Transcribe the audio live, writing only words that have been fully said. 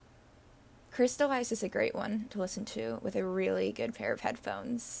Crystalised is a great one to listen to with a really good pair of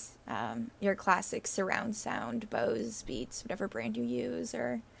headphones. Your classic surround sound, Bose, Beats, whatever brand you use,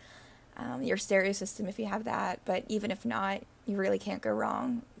 or your stereo system if you have that. But even if not, you really can't go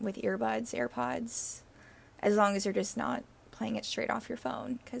wrong with earbuds, AirPods, as long as you're just not playing it straight off your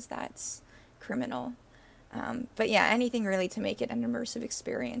phone, because that's criminal. But yeah, anything really to make it an immersive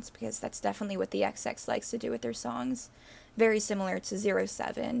experience, because that's definitely what the XX likes to do with their songs. Very similar to Zero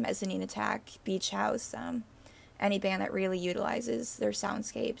 07, Mezzanine Attack, Beach House, any band that really utilizes their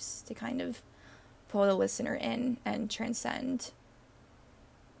soundscapes to kind of pull the listener in and transcend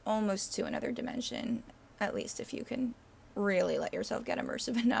almost to another dimension, at least if you can really let yourself get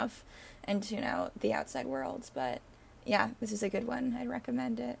immersive enough and tune out the outside world. But yeah, this is a good one. I'd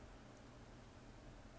recommend it.